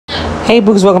Hey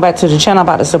Books, welcome back to the channel. I'm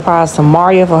about to surprise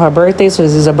Samaria for her birthday. So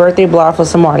this is a birthday vlog for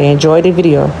Samaria. Enjoy the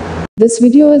video. This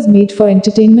video is made for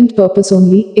entertainment purpose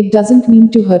only. It doesn't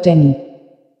mean to hurt any.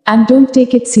 And don't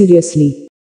take it seriously.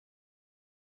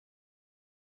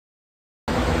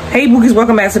 Hey Bookies,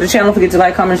 welcome back to the channel. Don't forget to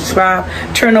like, comment, subscribe,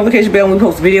 turn the notification bell when we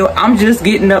post a video. I'm just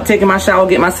getting up, taking my shower,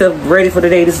 getting myself ready for the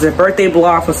day. This is a birthday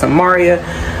vlog for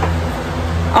Samaria.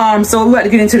 So we're about to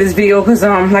get into this video because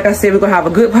like I said, we're gonna have a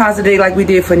good positive day like we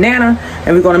did for Nana,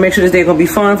 and we're gonna make sure this day is gonna be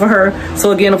fun for her.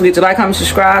 So again, don't forget to like, comment,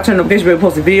 subscribe, turn the notification bell,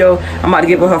 post a video. I'm about to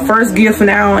give her her first gift for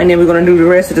now, and then we're gonna do the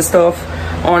rest of the stuff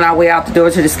on our way out the door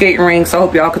to the skating rink. So I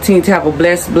hope y'all continue to have a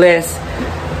blessed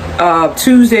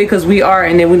Tuesday, because we are,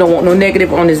 and then we don't want no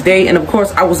negative on this day. And of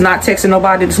course, I was not texting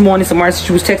nobody this morning. Somebody said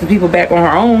she was texting people back on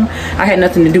her own. I had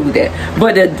nothing to do with that.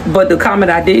 But the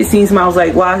comment I did see, I was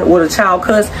like, why would a child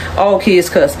cuss? All kids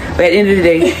cuss. But at the end of the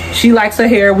day, she likes her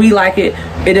hair, we like it.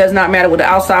 It does not matter what the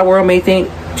outside world may think.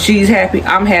 She's happy,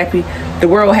 I'm happy, the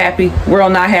world happy,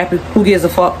 world not happy. Who gives a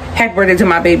fuck? Happy birthday to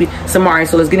my baby Samaria.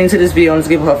 So let's get into this video and let's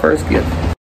give her first gift.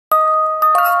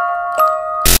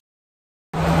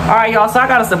 Alright y'all, so I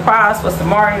got a surprise for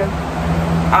Samaria.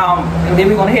 And then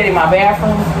we're gonna head in my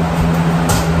bathroom.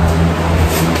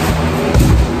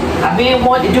 I've been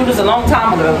wanting to do this a long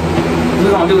time ago.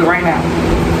 We're gonna do it right now.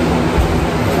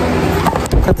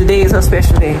 Because today is her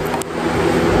special day.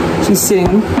 She's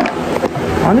sitting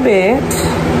on the bed.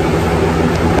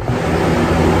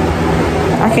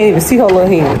 I can't even see her little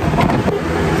head.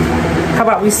 How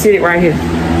about we sit it right here?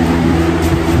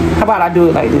 How about I do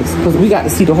it like this? Because we got to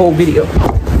see the whole video.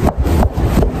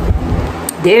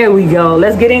 There we go.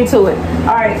 Let's get into it.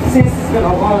 All right, since it's been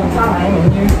a long time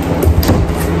and you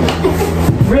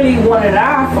really wanted an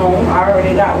iPhone, I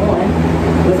already got one.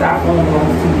 This iPhone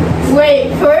belongs to you. Wait,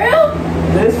 for real?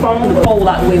 This phone is a whole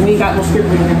lot. Wait, we ain't got no script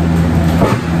in here.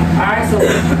 All right, so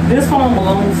this phone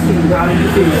belongs to you. How do you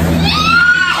feel?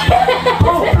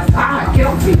 Oh my God, get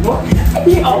off me, boy.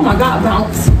 Oh my God,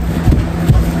 bounce.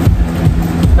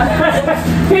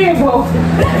 Here you go.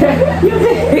 You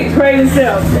did crazy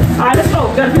self. Alright, let's go.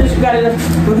 We gotta finish. We gotta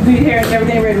with the hair and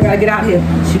everything ready. We gotta get out here.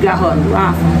 She got her new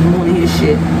iPhone. You wanna hear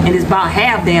shit. And it's about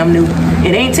half damn new.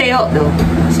 It ain't tear up though.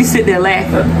 She sit there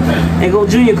laughing. And go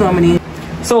Junior coming in.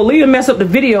 So Aaliyah messed up the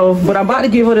video, but I'm about to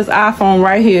give her this iPhone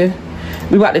right here.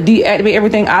 We about to deactivate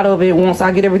everything out of it once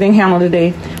I get everything handled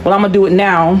today. But I'm gonna do it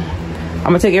now. I'm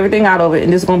gonna take everything out of it,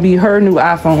 and this is gonna be her new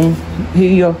iPhone. Here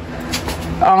you go.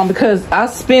 Because I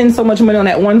spend so much money on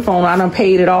that one phone, I done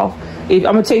paid it off. I'm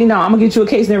gonna tell you now, I'm gonna get you a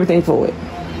case and everything for it.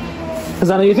 Cause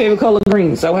I know your favorite color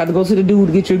green, so I have to go to the dude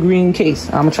to get you a green case.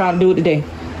 I'm gonna try to do it today.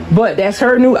 But that's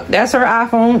her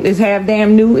iPhone. It's half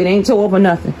damn new. It ain't tore up or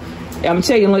nothing. I'm gonna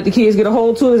tell you, let the kids get a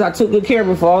hold to it. I took good care of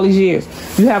it for all these years.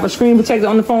 You have a screen protector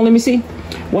on the phone. Let me see.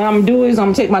 What I'm gonna do is I'm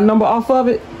gonna take my number off of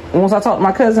it. Once I talk to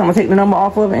my cousin, I'm gonna take the number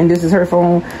off of it, and this is her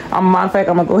phone. Matter of fact,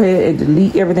 I'm gonna go ahead and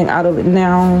delete everything out of it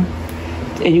now.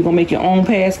 And you're gonna make your own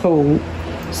passcode.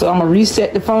 So I'm gonna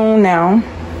reset the phone now.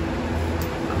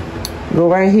 Go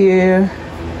right here.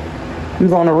 We're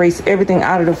gonna erase everything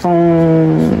out of the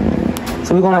phone.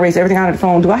 So we're gonna erase everything out of the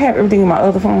phone. Do I have everything in my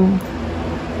other phone?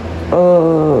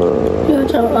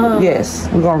 Yes.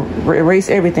 We're gonna erase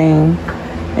everything,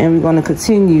 and we're gonna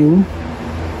continue.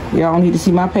 Y'all don't need to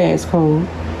see my passcode.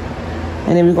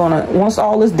 And then we're gonna, once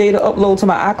all this data uploads to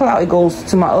my iCloud, it goes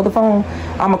to my other phone.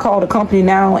 I'm gonna call the company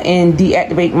now and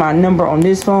deactivate my number on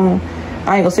this phone.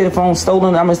 I ain't gonna say the phone's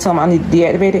stolen. I'm just telling them I need to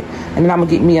deactivate it. And then I'm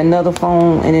gonna get me another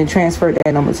phone and then transfer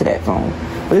that number to that phone.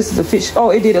 But this is a fish.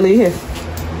 Oh, it did it here.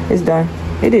 It's done.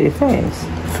 It did it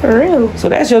fast. For real. So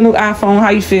that's your new iPhone. How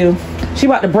you feel? She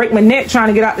about to break my neck trying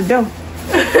to get out the door.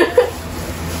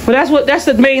 But that's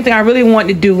the main thing I really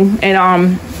wanted to do.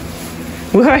 And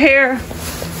with her hair,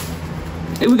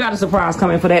 we got a surprise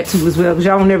coming for that too as well, because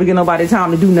y'all don't never get nobody time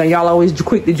to do nothing. Y'all always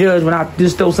quick to judge when I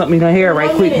just throw something in her hair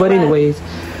right quick. But anyways,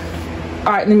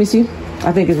 all right, let me see.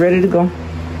 I think it's ready to go.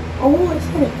 Oh, it's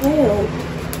gonna fail.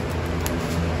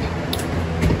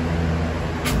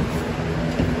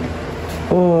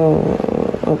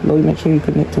 Upload. Make sure you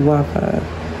connect to Wi-Fi.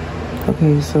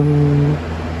 Okay, so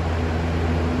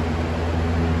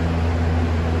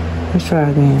let's try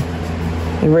again.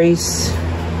 Erase.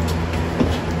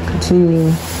 Continue.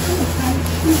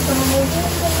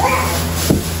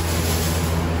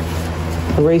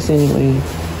 Erase anyway.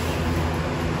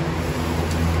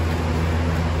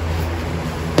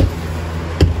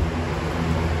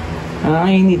 I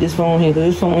ain't need this phone here,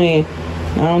 because this phone here,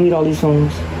 I don't need all these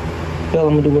phones. Hell,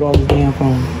 I'm gonna do with all this damn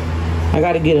phone. I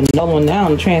gotta get another one now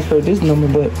and transfer this number,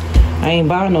 but I ain't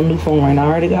buying no new phone right now. I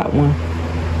already got one.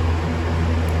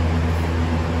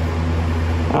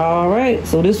 All right,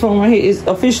 so this phone right here is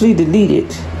officially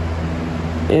deleted.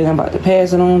 And I'm about to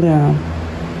pass it on down.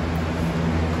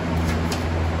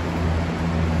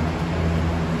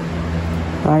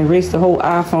 I erased the whole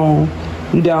iPhone.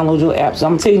 You download your apps. So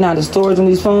I'm gonna tell you now, the storage on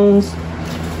these phones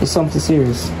is something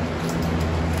serious.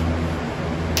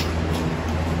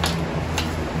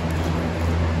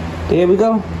 There we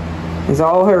go. It's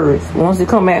all hers. Once it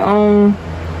come back on,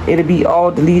 it'll be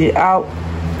all deleted out.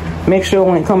 Make sure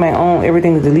when it come back on,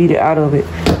 everything is deleted out of it.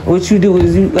 What you do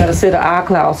is you gotta set an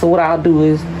iCloud. So what I'll do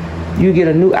is you get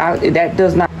a new that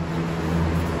does not.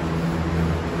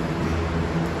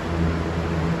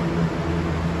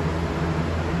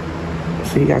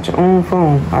 So you got your own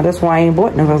phone. That's why I ain't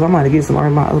bought them, because I'm gonna get some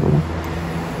on my other one.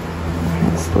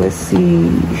 So let's see.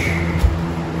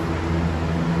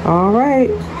 All right.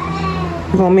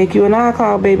 I'm gonna make you an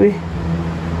iCloud, baby.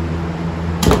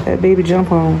 That baby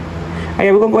jump on. All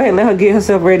right, we're gonna go ahead and let her get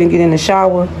herself ready and get in the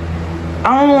shower.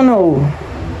 I don't know.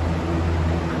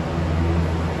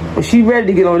 But she ready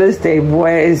to get on this day, boy.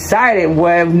 Excited,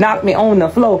 boy. Knocked me on the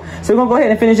floor. So we're gonna go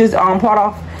ahead and finish this part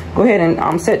off. Go ahead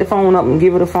and set the phone up and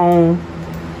give her the phone,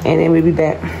 and then we'll be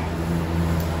back.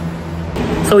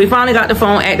 So we finally got the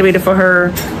phone activated for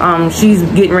her. She's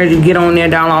getting ready to get on there,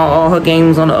 download all her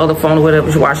games on the other phone or whatever.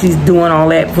 While she's doing all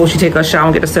that before she take her shower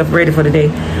and get herself ready for the day.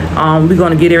 We're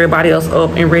gonna get everybody else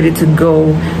up and ready to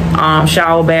go.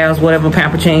 Shower baths, whatever,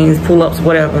 pamper chains, pull-ups,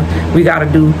 whatever we gotta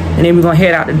do. And then we're gonna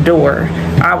head out the door.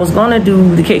 I was gonna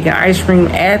do the cake and ice cream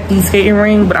at the skating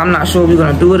ring, but I'm not sure if we're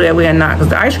gonna do it that way or not, because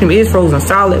the ice cream is frozen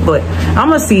solid, but I'm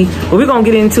gonna see. But we're gonna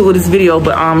get into this video.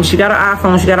 But she got her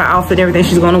iPhone, she got her outfit, everything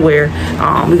she's gonna wear.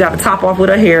 We got to top off with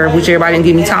her hair, which everybody didn't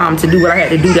give me time to do what I had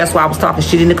to do. That's why I was talking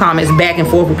shit in the comments back and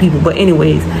forth with people. But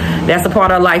anyways, that's a part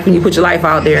of life when you put your life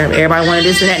out there. Everybody wanted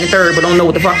this and that and the third, but don't know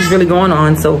what the fuck is really going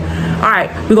on. So, all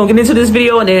right, we're gonna get into this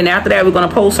video, and then after that, we're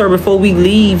gonna post her before we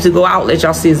leave to go out. Let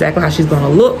y'all see exactly how she's gonna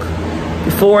look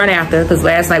before and after, because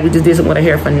last night we just did something with her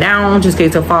hair for now, just in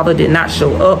case her father did not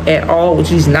show up at all, which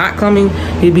he's not coming.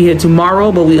 He'll be here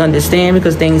tomorrow, but we understand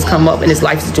because things come up in this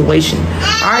life situation.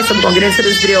 All right, so we're gonna get into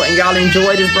this video, and y'all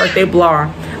enjoy this birthday blur.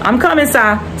 I'm coming, Si,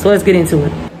 so let's get into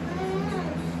it.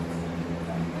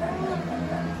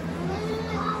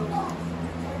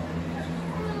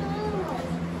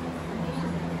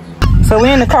 So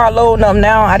we're in the car loading up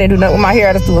now. I didn't do nothing with my hair.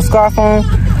 I just threw a scarf on.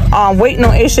 Waiting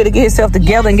on Isha to get himself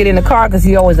together and get in the car, because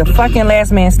he always a fucking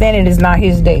last man standing. It's not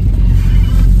his day.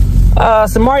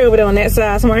 Samari over there on that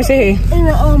side. Samari, say hey. In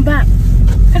the back.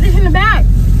 Put it in the back.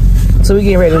 So we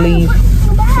getting ready to leave.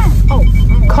 Oh.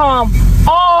 Come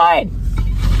on.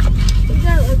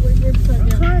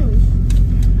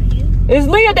 It's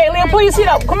Leah Day. Leah, please sit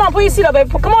up. Come on, please sit up, baby.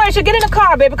 Come on, Isha, get in the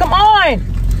car, baby. Come on.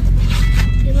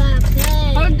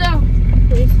 Hold on.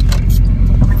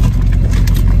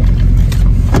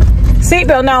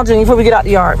 Seatbelt now, Jenny, before we get out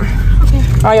the yard. Okay.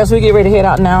 All right, so we get ready to head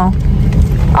out now.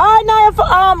 All right, Naya,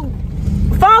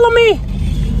 follow me.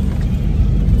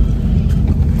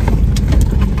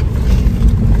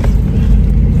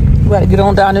 We gotta get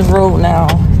on down this road now.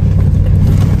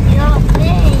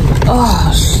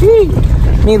 Oh, shit.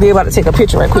 Me and Leah about to take a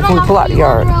picture right quick when we pull out the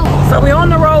yard. So we on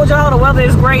the road, y'all. The weather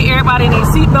is great. Everybody needs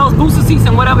seatbelts, booster seats,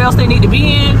 and whatever else they need to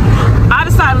be in. I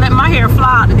decided to let my hair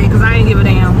fly out today because I ain't give a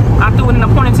damn. I threw it in a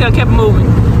ponytail, kept it moving.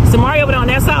 Samari over there on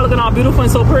that side, looking all beautiful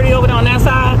and so pretty over there on that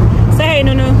side. Say hey,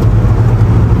 Nunu.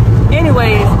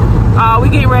 Anyways, we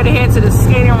getting ready to head to the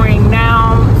skating ring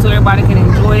now so everybody can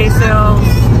enjoy themselves.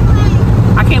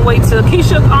 I can't wait till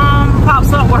Keisha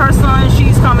pops up with her son.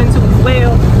 She's coming too as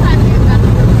well.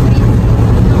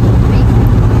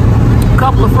 A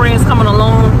couple of friends coming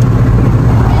along.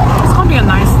 It's gonna be a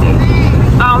nice day.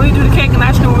 We do the cake and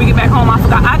ice cream when we get back home. I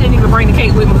forgot. I didn't even bring the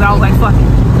cake with me because I was like, fuck it.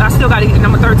 I still got to get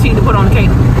number 13 to put on the cake.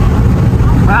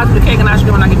 But I'll do the cake and ice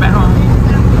cream when I get back home.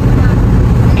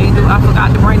 I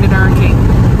forgot to bring the darn cake.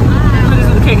 We'll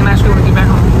just do the cake and ice cream when we get back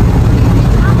home.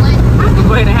 We'll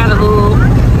go ahead and have a little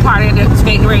party at the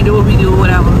skating ring, do what we do,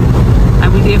 whatever. Like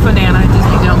we did for Nana. Just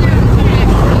be done with it.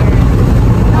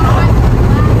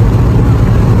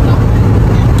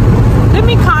 Let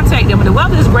me contact them. The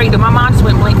weather is great. My mind just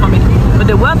went blank for me. But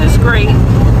the weather is great.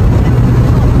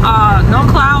 No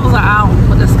clouds are out,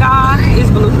 but the sky is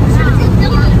blue.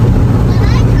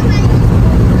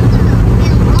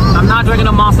 I'm not drinking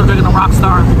a Monster, I'm drinking a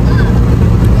Rockstar.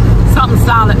 Something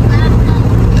solid.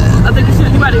 I think you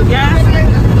about to get gas?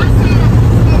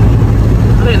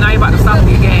 I think now you're about to stop and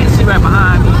get gas. She's right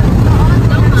behind me.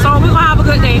 So we're gonna have a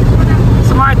good day.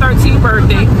 Tomorrow's 13th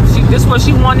birthday. This is what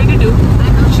she wanted to do.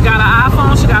 She got an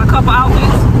iPhone, she got a couple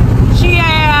outfits. She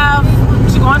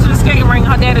going to the skating ring.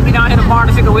 Her dad will be down here tomorrow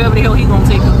to take her wherever the hell he gonna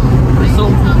take her. So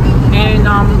facial,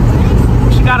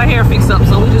 and she got her hair fixed up.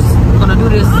 So we just gonna do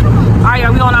this. All right,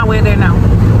 y'all, we on our way there now.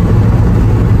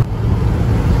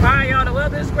 All right, y'all, the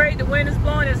weather is great. The wind is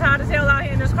blowing. It's hot as hell out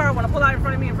here in this car. I want to pull out in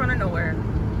front of me in front of nowhere.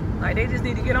 Like, they just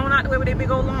need to get on out the way with their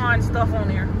big old lawn stuff on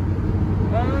there.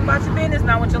 Go on about your business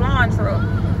now with your lawn truck.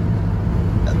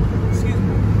 Excuse me.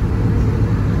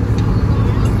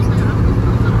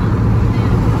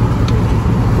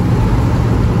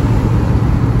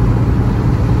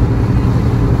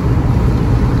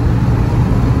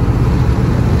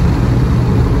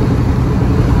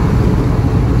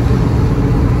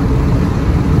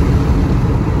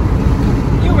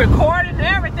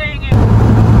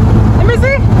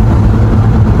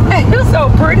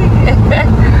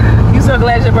 So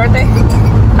glad it's your birthday.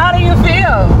 How do you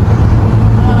feel?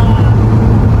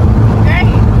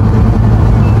 Great.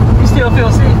 You still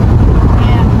feel sick?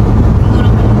 Yeah,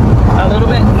 a little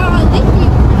bit. No, I think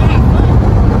you want to have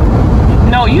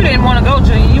fun. No, you didn't want to go,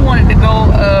 Junior. You wanted to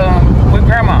go with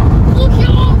Grandma.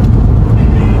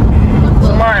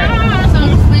 Tomorrow. That's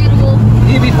understandable.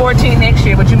 You'll be 14 next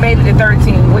year, but you made it to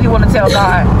 13. What do you want to tell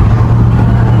God?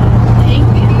 Thank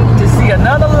you. To see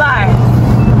another life.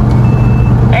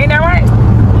 Ain't that right?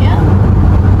 Yeah.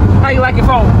 How you like your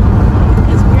phone?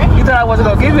 It's great. You thought I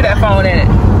wasn't gonna give you that phone, in it?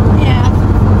 Yeah.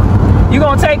 You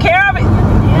gonna take care of it?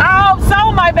 Yeah. I hope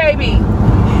so, my baby.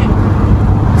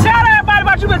 Tell everybody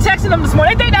about you been texting them this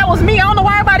morning. They think that was me. I don't know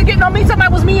why everybody getting on me.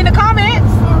 Somebody was me in the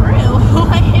comments. For real.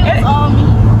 Like, it was all me.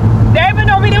 They even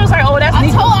know me. They was like, oh, that's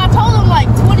me. I told them like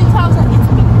 20 times, like,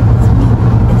 it's me. It's me.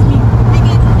 It's me.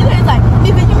 It's like,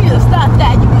 nigga, you need to stop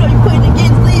that. You know you're putting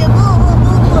against Leah. Blah, blah,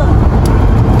 blah, blah.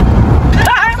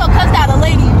 Cussed out a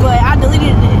lady, but I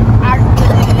deleted it.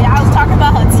 I was talking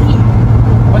about her teeth.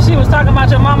 Well, she was talking about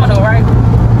your mama though, right?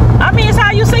 I mean, it's how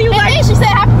you say you And like. then she said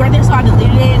happy birthday, so I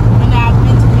deleted it. And now I've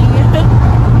been to me.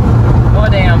 Oh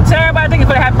damn! Tell everybody thank you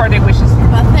for the happy birthday wishes.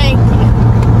 But thank you.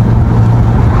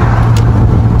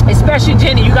 Especially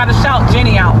Jenny. You gotta shout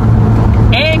Jenny out.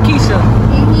 And Keisha.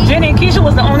 Jenny and Keisha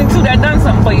was the only two that done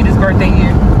something for you this birthday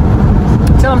year.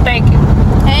 Tell them thank you.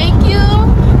 Thank you,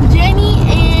 Jenny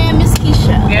and Miss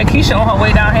Keisha. Yeah, Keisha on her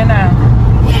way down here now.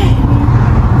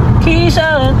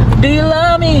 Keisha, do you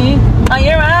love me? Are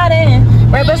you riding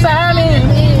right beside me?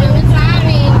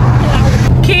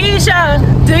 Keisha,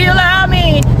 do you love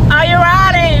me? Are you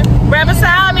riding right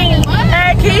beside me?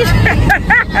 Hey, Keisha.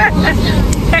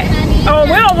 Hey. Oh,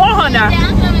 we don't want her now.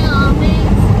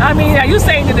 I mean, you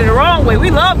saying it the wrong way. We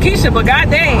love Keisha, but god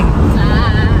dang.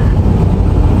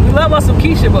 We love us some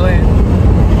Keisha, but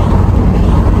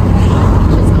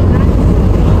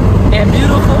and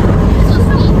beautiful.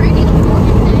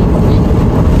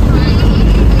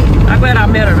 I'm glad I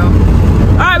met her though.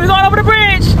 Alright, we're going over the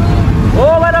bridge.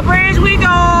 Over the bridge we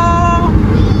go.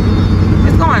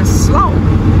 It's going slow.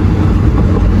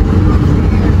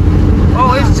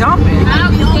 Oh, it's jumping.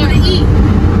 I'll be over to eat.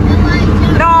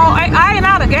 No, I ain't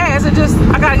out of gas. It just,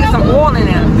 I gotta get some oil in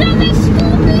there. I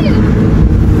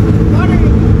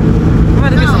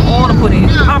gotta get some oil to put in.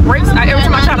 My brakes, every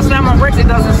time I try to slam on brakes, it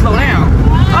doesn't slow down.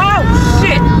 Oh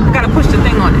shit! I gotta push the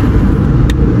thing on it.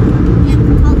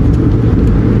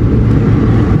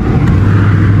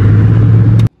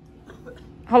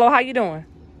 Hello, how you doing?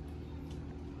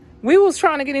 We was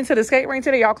trying to get into the skate ring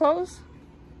today. Y'all closed?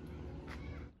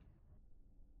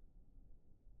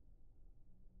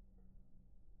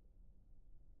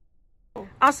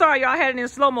 I'm sorry, y'all had it in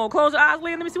slow-mo. Close your eyes,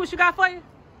 Leah. Let me see what you got for you.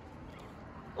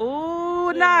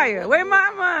 Ooh, Naya. Where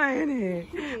my mind is?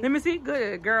 Let me see.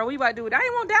 Good, girl. We about to do it. I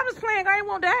ain't want that. I was playing. I ain't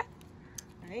want that.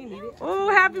 I ain't need it. Ooh,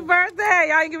 happy birthday.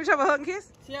 Y'all ain't give each other a hug and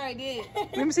kiss? She already did.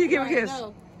 Let me see you give a kiss.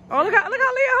 No. Oh, look how Leah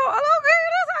hug. Hello, baby.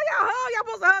 That's how y'all hug. Y'all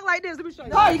supposed to hug like this. Let me show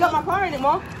you. Oh, you got my car in it,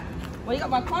 Mom. Well, you got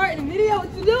my car in the video.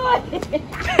 What you doing?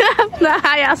 That's not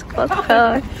how y'all supposed to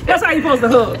hug. That's how you supposed to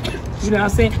hug. You know what I'm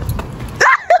saying?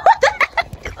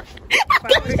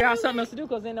 I figure out something else to do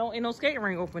because ain't no skating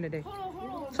ring open today.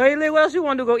 Hold on. So, hey, Leah, what else you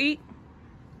want to do? Go eat?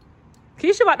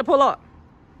 Keisha about to pull up.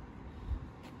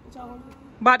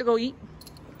 About to go eat.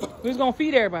 We was going to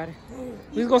feed everybody.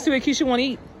 We was going to see what Keisha want to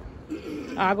eat.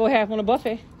 I'll go half on the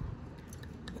buffet.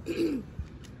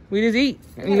 We just eat.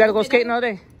 And you got to go skating all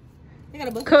day.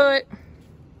 Cut.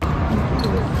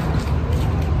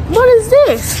 What is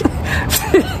this?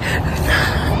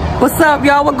 What's up,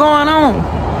 y'all? What going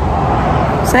on?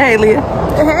 Say hey, Leah.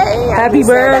 Hey, Happy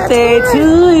birthday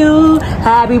to you.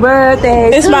 Happy birthday.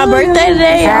 It's my birthday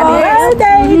today. Happy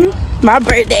birthday. My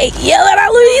birthday. Yell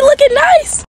at you looking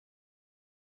nice.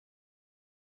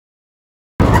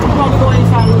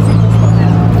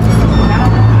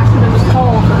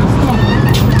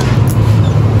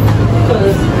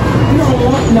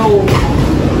 No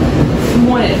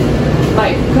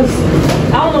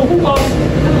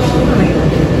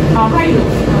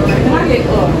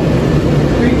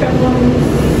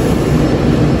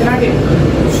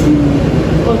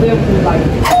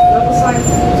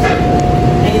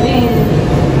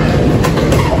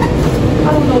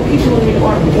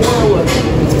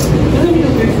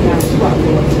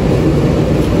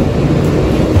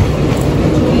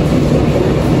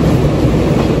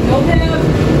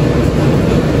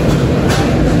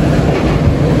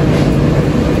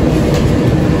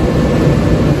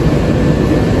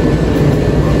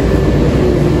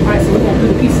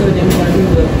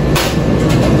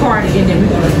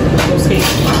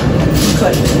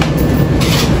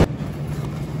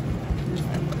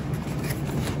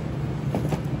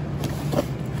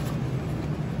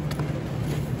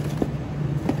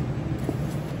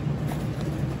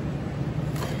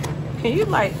Can you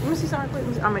like, let me see something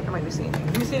quick. I might be seeing it.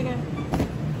 Let me see it again.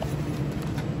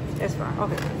 That's fine.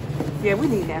 Okay. Yeah, we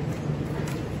need that.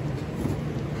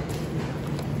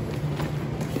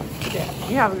 Yeah,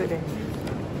 you have a good day.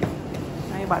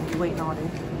 I ain't about to be waiting all day.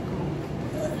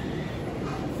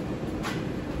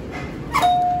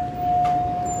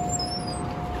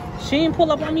 She ain't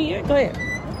pull up on me yet. Go ahead.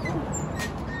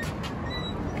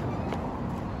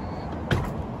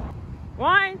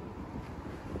 One,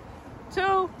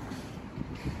 2,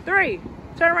 3.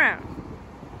 Turn around.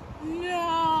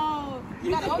 No.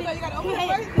 You gotta open it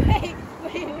first. Wait.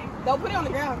 Don't put it on the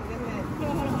ground.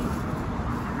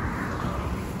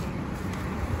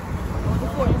 Hold the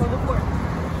fort.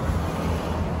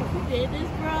 Who did this,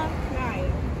 bro?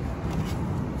 Nice.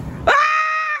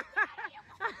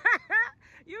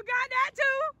 You got that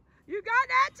too. You got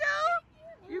that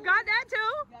too. You got that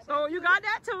too. So you got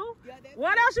that too.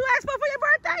 What else you asked for your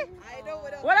birthday? I know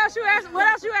what else. What else you asked? What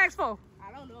else you asked for?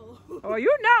 I don't know. Oh,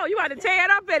 you know. You about to tear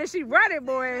it up at it. She running,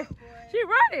 boy. She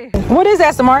running. What is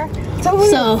that, Samara? So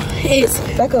it's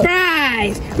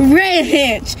fries,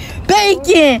 ranch,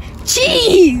 bacon,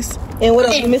 cheese, And what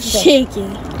else you and missing?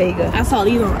 chicken. There you go. I saw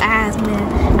these on eyes,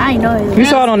 man. I ain't know it. You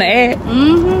saw it on the ad?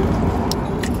 Mm-hmm.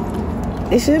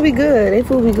 It should be good. They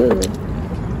food be good.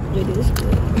 It is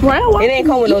good. Well, It ain't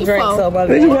come with no drink, so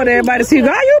You want everybody to see,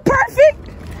 are you perfect?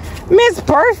 Miss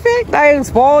Perfect. I ain't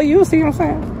spoil you. See what I'm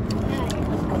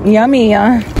saying? Yummy,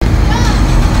 huh?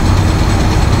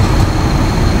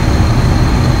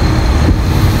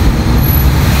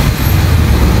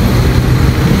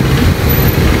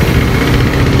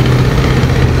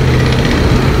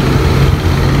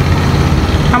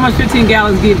 How much 15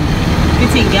 gallons give you?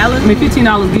 15 gallons? I mean,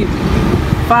 $15 give you.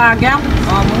 5 gallons?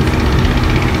 Almost.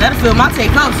 That'll fill my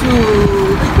take up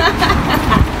too.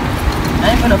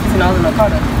 I ain't put no $15 in no car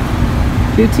though.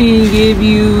 15 give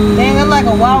you. Dang, I'm like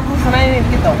a wild goose and I didn't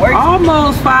even get the work.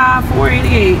 Almost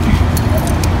 488.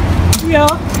 Yeah.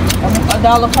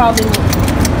 $1 probably.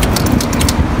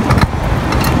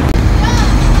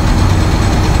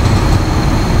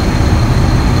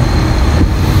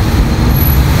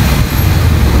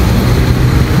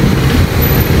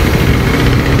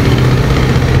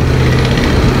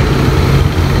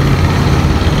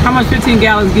 How much 15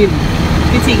 gallons give you?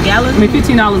 15 gallons? I mean,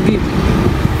 $15 give you.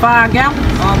 5 gallons?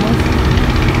 Almost.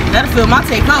 That'll fill my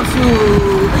take up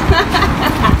too.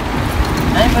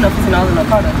 I ain't put no $15 in no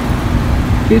car though.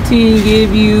 15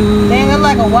 give you. Dang, I'm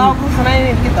like a wild goose and I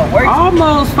didn't even get the work.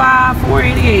 Almost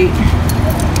 488.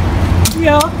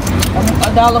 Yeah.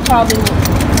 $1 probably.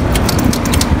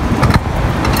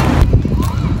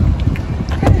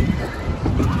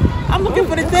 I'm looking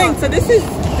for the thing. So this is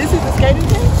the skating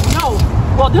thing? No.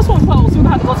 Well, this one closed. We're going to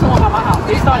have to go to one by my house.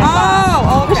 They started at 5.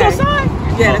 Oh, okay. This your son?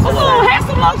 Yeah, that's Oh, my son.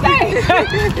 handsome little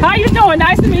thing. How you doing?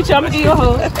 Nice to meet you. I'm going to give you a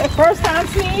hug. First time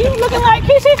seeing you. Looking like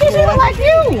Keisha look like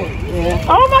you. Yeah.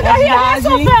 Oh my God, he a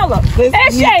handsome fella. Hey,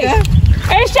 Shay.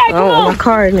 Hey, Shay, come Oh, on. my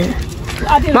car in it.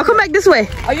 I did Come back this way.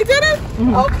 Oh, you did it?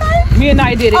 Okay. Me and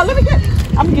I did it. Oh, let me get.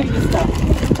 I'm going to give you this stuff.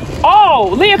 Oh,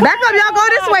 Leah, come Back up, y'all go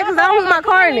this way because I don't want my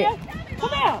car in it. Come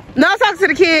here. No, I'm talking to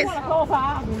the kids. You want to close our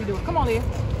eyes when we do it. Come on, Leah.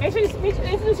 Introduce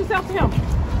yourself to him.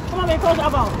 Come on, Leah, close your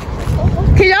eyes.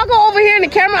 Can y'all go over here in the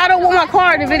camera? I don't want my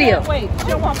car in the video. Wait, you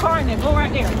don't want a car in there. Go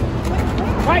right there.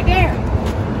 Right there.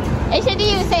 They should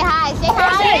even say hi. Say Hey,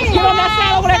 hi. get on that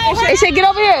side over there. They said get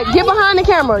over here. Get behind the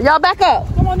camera. Y'all back up.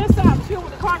 Come on this side. Chill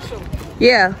with the car show.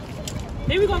 Yeah.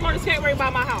 Then we're going to go to skate right by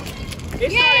my house.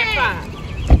 It started at 5.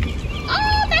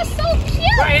 Oh, that's so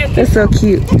cute. Right here. That's so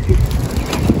cute.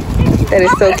 That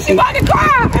is so She cute. about to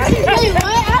cry. Wait,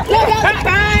 what?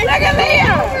 Look at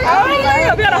Leah. Oh,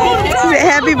 Leah. We gotta hold it She tight. said,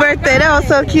 happy birthday. That was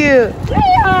so cute.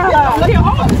 Leah,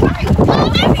 hold it tight.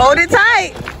 Hold it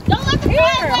tight. Don't let the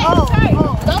fly away.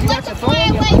 Don't let the fly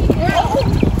away.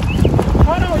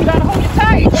 Hold on, you gotta hold it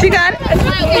tight. She got it.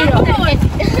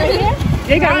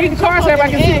 You gotta read the car so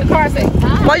everybody can see what the car say.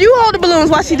 While you hold the balloons,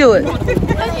 while she do it. Don't let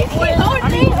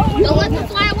the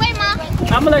fly away, Mom.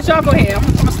 I'm gonna let y'all go ahead. I'm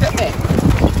gonna step back.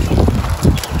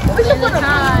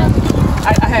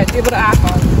 I had to give it an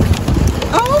iPhone.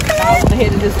 Oh, okay. I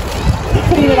had to just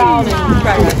clean it all in.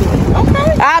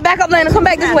 Okay. Back up, Lana. Come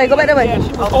back this way. Go back that way. Yeah,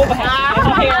 she was over her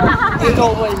hair. It's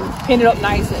over and pin it up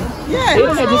nice. And Yeah, it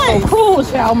was just so cool.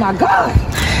 She, oh my God.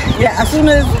 Yeah, as soon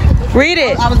as read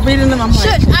it. I was reading them. I'm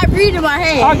like, Shush, I read in my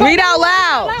head. Read out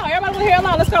loud. Everybody want to hear it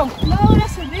loud. Let's go. No,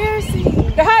 that's embarrassing.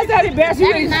 How is that embarrassing?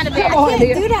 That is not embarrassing. Come on,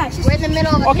 Leah. Do that. We're in the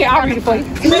middle of a Okay, I'll read it for you.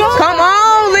 Come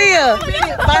on, Leah.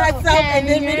 by myself and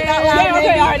then read it out loud. Yeah,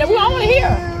 okay, all right. We all want to hear.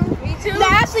 too. No,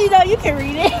 actually, no, you can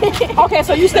read it. Okay,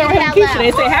 so you stay right here with Keisha.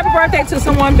 They say happy birthday to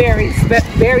someone very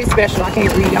special. I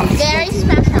can't read. Very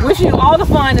special. Wishing you all the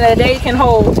fun that a day can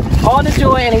hold, all the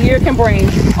joy and a year can bring,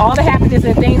 all the happiness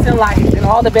and things in life, and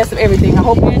all the best of everything. I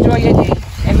hope you enjoy your day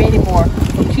and many more.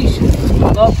 From Keisha.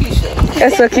 I love Keisha.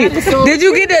 That's so cute. Did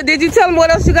you get that? Did you tell them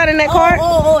what else you got in that cart?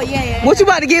 Yeah. What you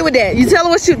about to get with that? You tell her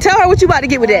what you about to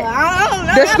get with that.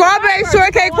 The strawberry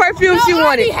shortcake perfume she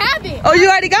wanted. I already have it. Oh, you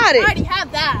already got it. I already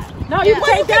have that. No, you can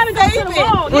take that and go to the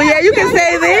mall. Well, yeah, you can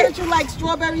save it. You like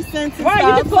strawberry scents and Right,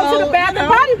 stuff. you can go to the Bath and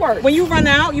Body Works. When you run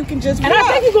out, you can just. And I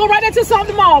think you go right into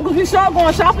something mall because we start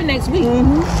going shopping next week.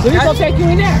 So we gonna take you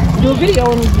in there, do a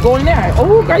video and go in there.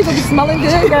 Oh, girl, you gonna be smelling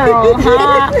good, girl.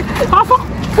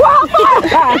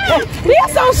 You're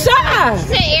so shy.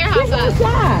 Say air hot So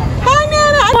shy. Hi,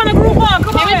 Nana. I want to group up.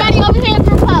 Come on. Everybody over here,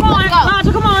 group hug. Come on,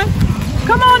 Naja, come on.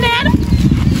 Come on, Nana.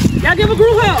 Y'all give a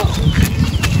group hug.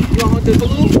 You want the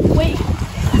balloon? Wait.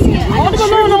 Hold the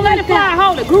balloon, don't let it fly.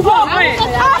 Hold it. Group hug, man.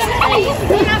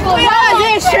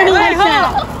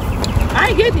 I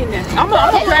ain't getting in there. I'm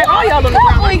gonna drag all y'all on the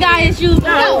ground. We got issues. No,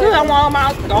 I want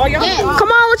all y'all.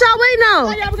 Come on, what y'all waiting on?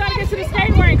 All y'all gotta get to the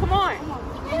skating rink. Come on.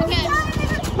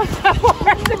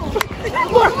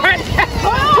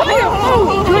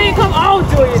 Julian, come on,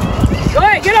 Julian. Go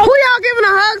ahead, get over. Who y'all giving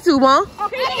a hug to, Mom?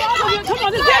 Okay, come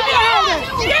on, just give me a hug.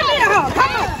 Give me a hug.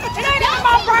 Come on. It ain't even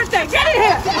my birthday. Get in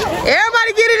here.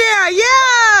 Everybody get in there.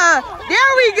 Yeah.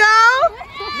 There we go.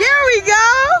 There we go.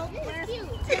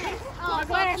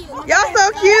 Y'all so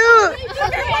cute. What's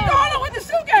going on with the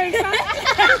suitcase,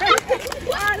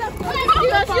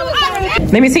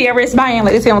 Let me see your wristband.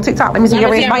 Let me see on TikTok. Let me see your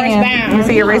wristband. Let me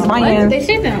see your wristband.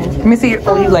 Let me see your.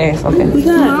 Oh, you last. Okay.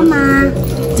 Mama.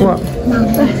 What?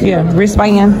 Yeah,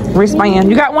 wristband.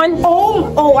 You got one?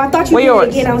 Oh, I thought you Where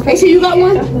yours? Make sure you got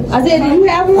one. I said, do you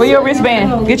have one? Where your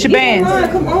wristband? Get your bands.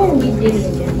 Come on.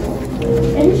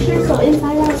 And it's sure so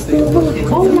inside out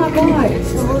still. Oh my god.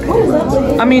 What is up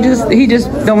with I mean, he just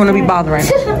don't want to be bothering.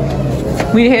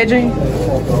 We here, Jane?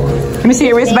 Let me see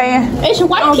your wristband. Aisha,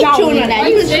 why you keep chewing on that?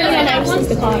 You was chewing on that since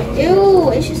the car. Ew,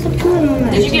 Aisha, stop chewing on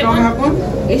that. Did you get one?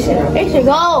 Aisha,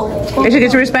 go. Did you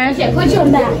get your wristband? Yeah, put your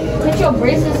back. Put your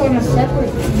bracelets on a separate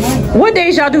one. What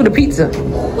days y'all do the pizza?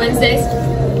 Wednesdays.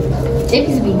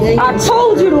 Chickies be good. I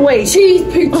told you to wait. Cheese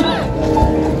pizza.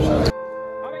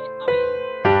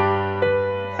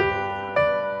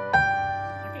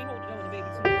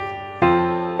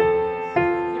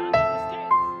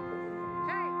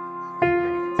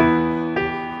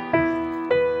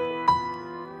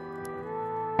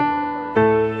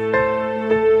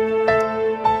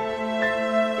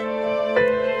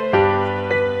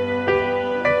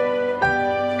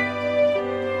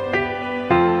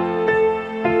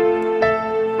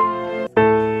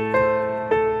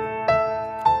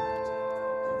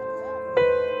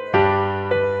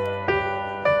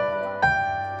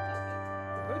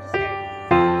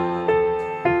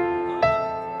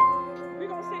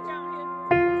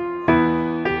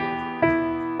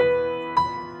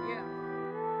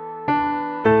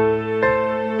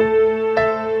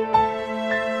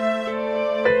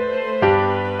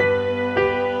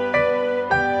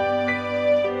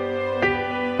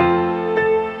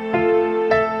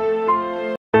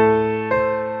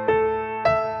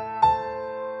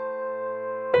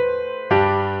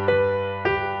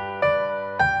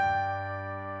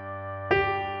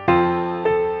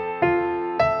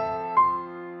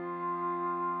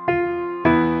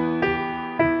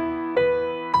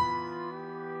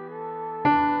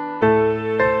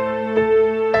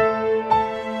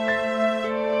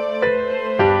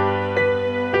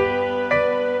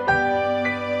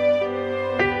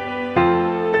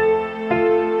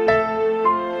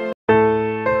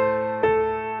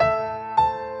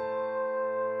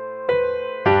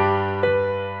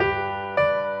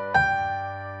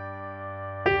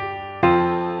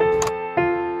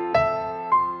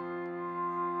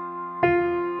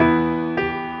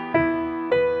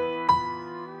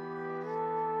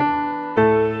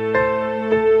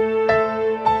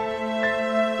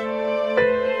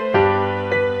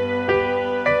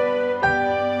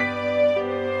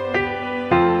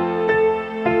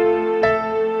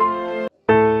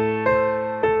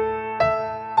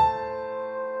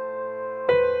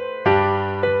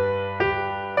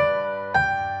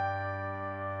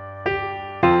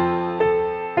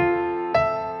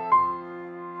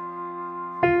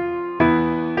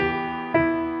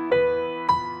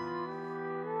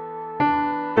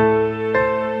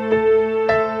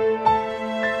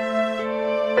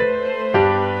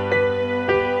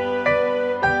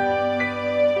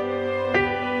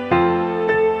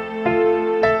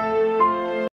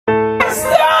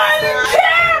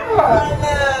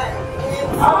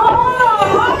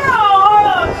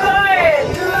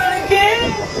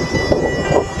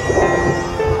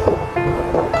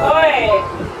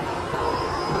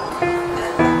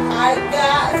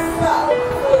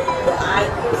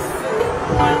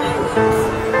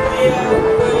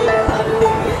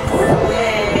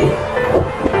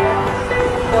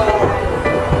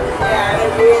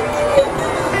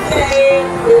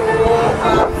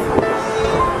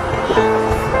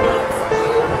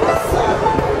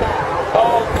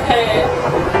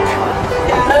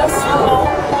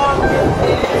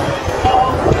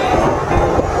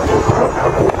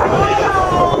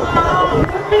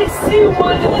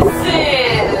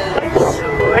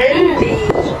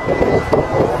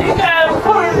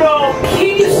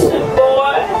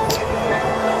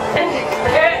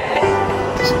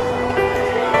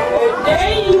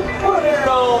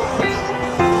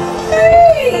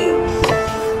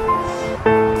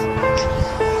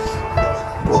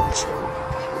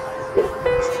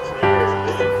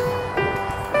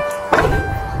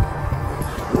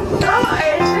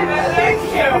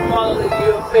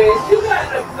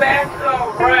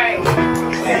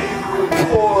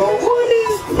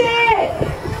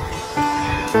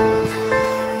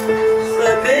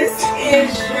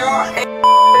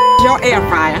 Your air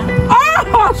fryer.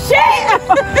 Oh shit!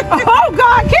 Oh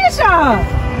God, Keisha!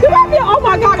 Oh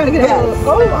my God, I gotta get out.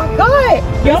 Oh my God!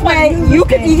 This way you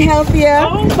can eat healthier.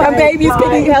 Oh my babies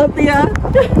can eat healthier.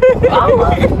 I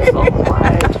love you so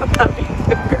much.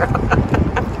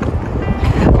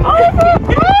 Oh my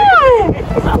God!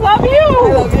 I love you. I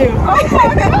love you. Oh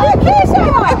my God, Keisha!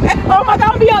 Oh my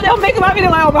God, I'll be out there making my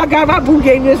video like, oh my God, my boo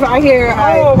gave me this right here.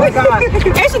 Oh my God!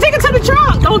 Keisha, take it to the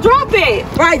trunk. Don't drop it.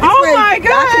 Right. This Oh way, my y'all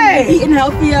can God! be eating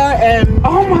healthier and.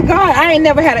 Oh my God, I ain't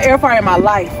never had an air fryer in my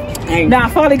life. Now I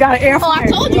finally got an air fryer. Oh, I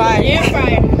told you an air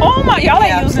fryer. Oh my, y'all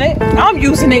ain't using it. I'm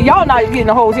using it. Y'all not getting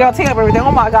the hose. Y'all take up everything.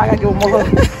 Oh my God, I gotta give them a hug.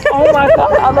 Oh my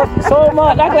God, I love you so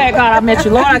much. I'm glad God I met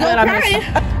you. Lord, I'm glad I met you.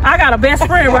 I got a best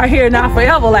friend right here now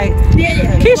forever. Like,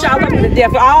 Keisha, I love you to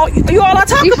death. You all I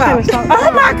talk about.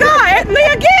 Oh my God,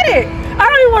 Leah, get it. I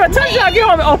don't even want to touch it. I get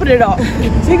home and open it up.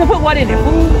 So you can put what in it?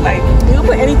 Food? Like, You can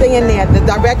put anything in there. The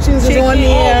directions is on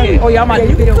there. Oh, y'all might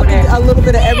You can put that. a little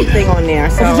bit of everything on there.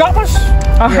 So. Did you drop us?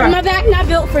 My back not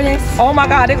built for this. Oh my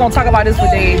God, they're gonna talk about this for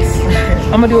days.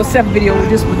 I'm gonna do a separate video with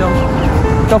this one though.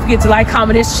 Don't forget to like,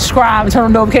 comment, and subscribe, and turn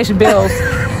on notification bells.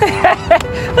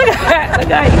 Look at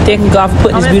that. Thank God for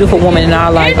putting this beautiful woman in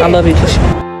our life. I love you.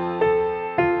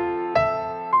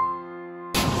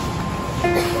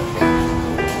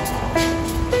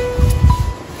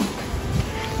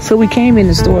 So we came in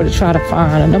the store to try to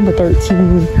find a number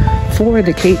 13 for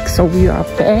the cake. So we are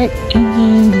back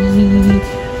in the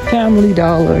Family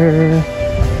Dollar.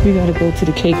 We gotta go to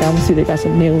the cake. I want to see they got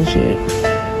some nails yet.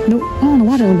 No, I don't know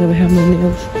why they don't ever have no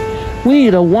nails. We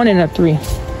need a 1 and a 3.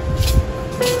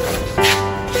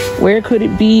 Where could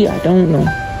it be? I don't know.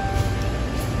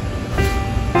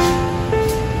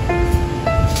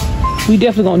 We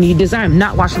definitely gonna need this. I am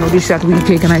not washing no dishes after we eat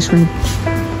cake and ice cream.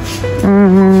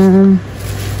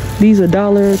 These are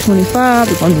 $1.25.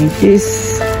 We're gonna need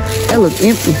this. That looks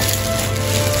empty.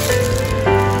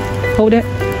 Hold that.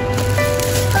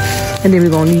 And then we're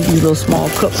gonna need these little small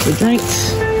cups for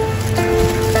drinks.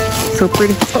 So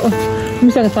pretty. Let me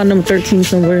see if I can find number 13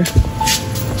 somewhere.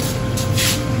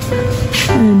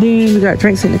 And then we got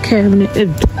drinks in the cabinet.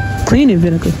 Cleaning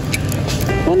vinegar.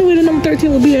 I wonder where the number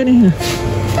 13 will be at in here.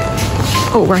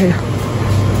 Oh, right here.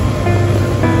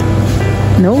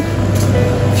 Nope.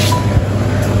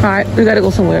 Alright, we gotta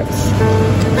go somewhere else.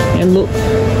 And look.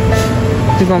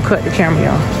 We're gonna cut the camera,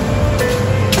 y'all.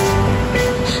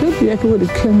 Should be actually where the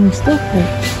camera stuff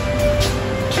at.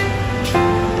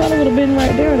 Thought it would have been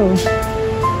right there though.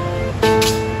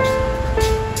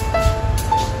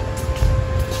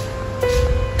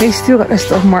 They still got that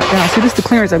stuff marked down. See, this is the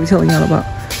clearance I be telling y'all about.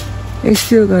 They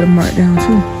still got it marked down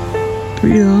too.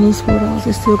 $3, $4.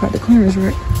 They still got the clearance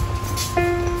right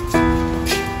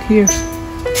here.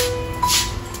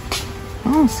 I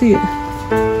don't see it.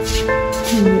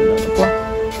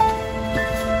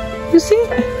 You see it?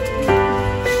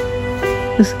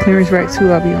 This clearance rack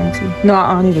too, I'll be on too. No,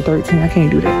 I need a 13. I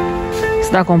can't do that.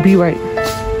 It's not gonna be right.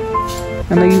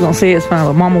 I know you're gonna say it's fine,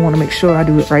 but mama wanna make sure I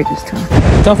do it right this time.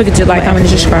 Don't forget to like, comment, and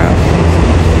subscribe.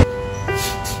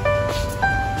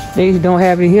 They don't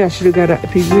have it here. I should have got out the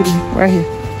pig with me right here.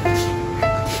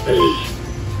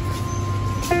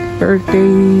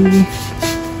 Birthday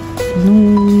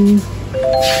balloon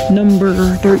number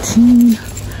 13,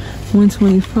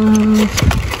 125,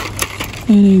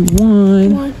 and a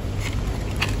 1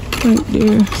 right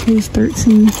there. Says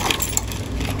 13.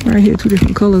 Right here, 2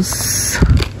 different colors.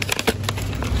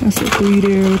 That's a 3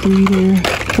 there, 3 there,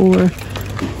 4,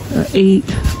 8.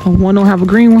 Oh, one don't have a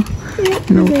green one?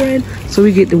 No. So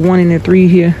we get the 1 and the 3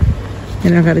 here.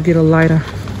 And I gotta get a lighter.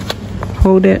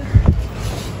 Hold that.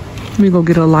 Let me go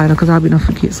get a lighter because I'll be gonna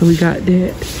forget. So we got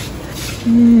that.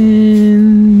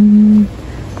 And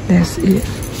that's it.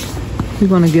 We're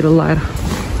gonna get a lighter.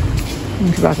 Let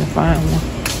me see if I can find one.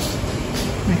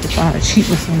 I can find a cheap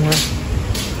one somewhere.